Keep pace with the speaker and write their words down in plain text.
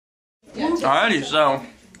Alrighty, so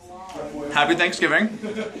happy Thanksgiving.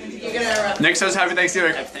 Nick says happy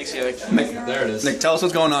Thanksgiving. Happy Thanksgiving. Nick, there it is. Nick, tell us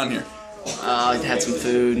what's going on here. Had some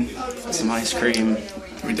food, some ice cream.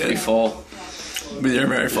 We did. Pretty full. You're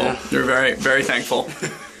very full. Yeah. You're very, very thankful.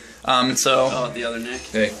 So. Oh, the other Nick.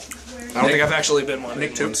 Hey. I don't think I've actually been one.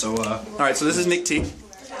 Nick too. So, Alright, so this is Nick T.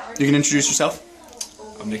 You can introduce yourself.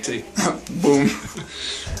 I'm Nick T. Boom.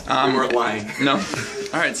 We weren't lying. No.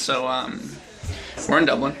 Alright, so we're in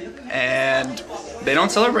Dublin, and they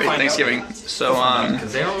don't celebrate Thanksgiving. So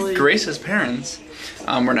Grace's parents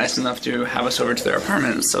were nice enough to have us over to their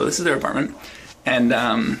apartment. So this is their apartment, and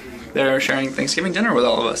they're sharing Thanksgiving dinner with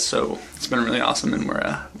all of us. So it's been really awesome, and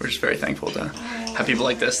we're just very thankful to have people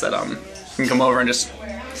like this that can come over and just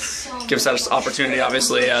gives us opportunity,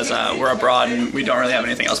 obviously, as we're abroad and we don't really have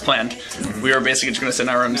anything else planned. We were basically just going to sit in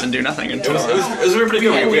our rooms and do nothing until... It was pretty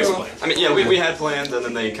good. We had plans, and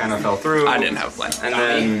then they kind of fell through. I didn't have a plan. And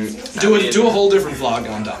then... Do a whole different vlog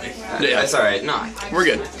on Tommy. Yeah, that's alright. No. We're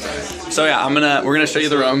good. So yeah, we're gonna show you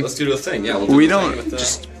the room. Let's do the thing, yeah. We don't...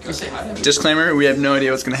 Just disclaimer, we have no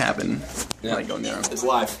idea what's going to happen. Yeah. Like going there. It's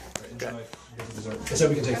live. Okay. So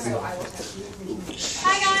we can take food.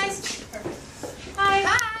 Hi guys. Hi.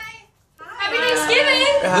 Hi. Happy Thanksgiving.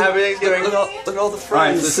 Happy Thanksgiving. Look at all the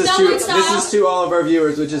friends. Right, this is to all of our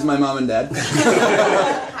viewers, which is my mom and dad.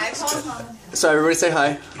 Hi, Paul's mom. So everybody say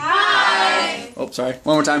hi. Hi. Oh, sorry.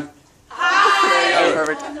 One more time. Hi. Oh,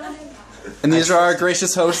 perfect. And these are our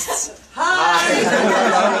gracious hosts. Hi.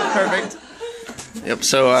 Perfect. Yep.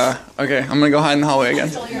 So okay, I'm gonna go hide in the hallway again.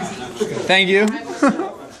 Thank you.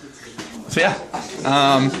 So yeah,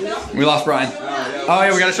 we lost Brian. Oh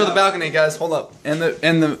yeah, we gotta show the balcony, guys. Hold up, and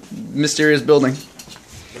the mysterious building.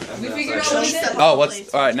 We figured out what it is. Oh,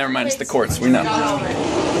 what's? All right, never mind. It's the courts. We know.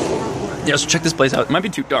 Yeah, so check this place out. It might be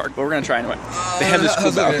too dark, but we're gonna try anyway. They have this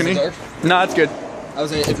cool balcony. No, it's good. I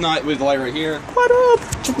was saying, if not, with the light right here. What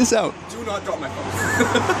up? Check this out. Do not drop my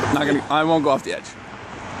phone. Not gonna. I won't go off the edge.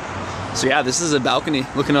 So yeah, this is a balcony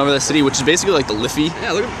looking over the city, which is basically like the Liffey.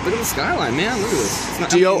 Yeah, look at the skyline, man. Look at this. It's not,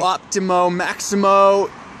 Dio Optimo Maximo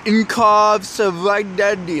Incov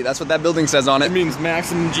Savridadi. That's what that building says on it. It means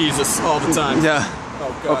Maximum Jesus all the time. Yeah.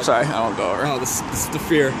 Oh, God. Oh, sorry. I won't go over. Oh, this is the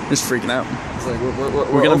fear. Just freaking out. It's like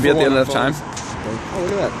We're gonna be at the end of the time. Oh,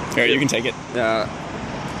 look at that. Here, you can take it. Yeah.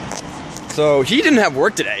 So he didn't have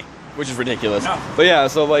work today, which is ridiculous. No. But yeah,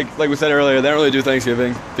 so like we said earlier, they don't really do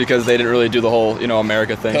Thanksgiving because they didn't really do the whole,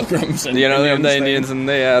 America thing. Pilgrims and the Indians Indians and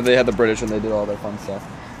they had the British and they did all their fun stuff.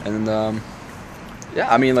 And yeah,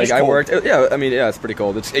 I mean, like it's I cold. worked. Yeah, it's pretty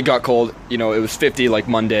cold. It got cold. It was 50 like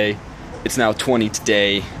Monday. It's now 20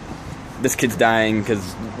 today. This kid's dying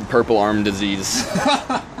because purple arm disease.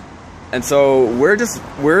 And so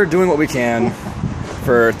we're doing what we can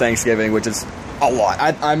for Thanksgiving, which is a lot.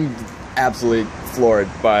 I'm absolutely floored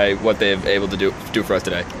by what they've able to do for us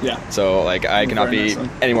today. Yeah. So like I cannot be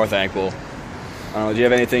any more thankful. Do you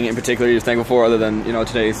have anything in particular you're thankful for other than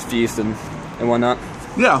today's feast and whatnot?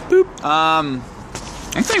 Yeah. Boop.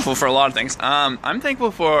 I'm thankful for a lot of things. I'm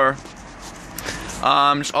thankful for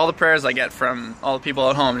just all the prayers I get from all the people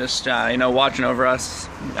at home, just watching over us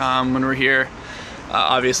when we're here.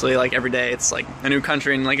 Obviously, like every day, it's like a new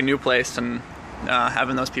country and like a new place, and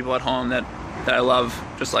having those people at home that I love,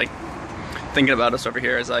 just like thinking about us over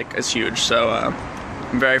here is huge. So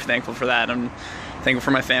I'm very thankful for that. I'm thankful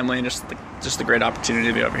for my family and just the great opportunity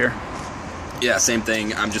to be over here. Yeah, same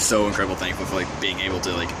thing. I'm just so incredibly thankful for being able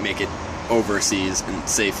to make it overseas and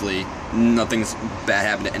safely. Nothing's bad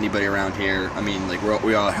happened to anybody around here. I mean,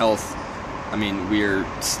 we all health. I mean, we're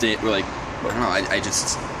I don't know. I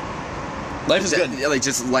just Life is good.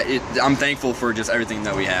 I'm thankful for just everything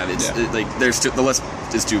that we have. It's the list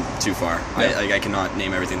is too far. Yeah. I cannot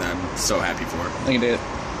name everything that I'm so happy for. I can do it.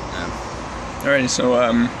 Yeah. Alrighty, so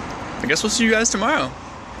I guess we'll see you guys tomorrow.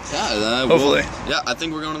 Yeah, hopefully. I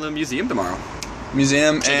think we're going to the museum tomorrow.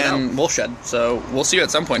 Museum and Woolshed. So we'll see you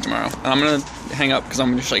at some point tomorrow. And I'm gonna hang up because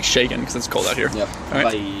I'm just shaking because it's cold out here. Yep. All right.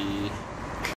 Bye.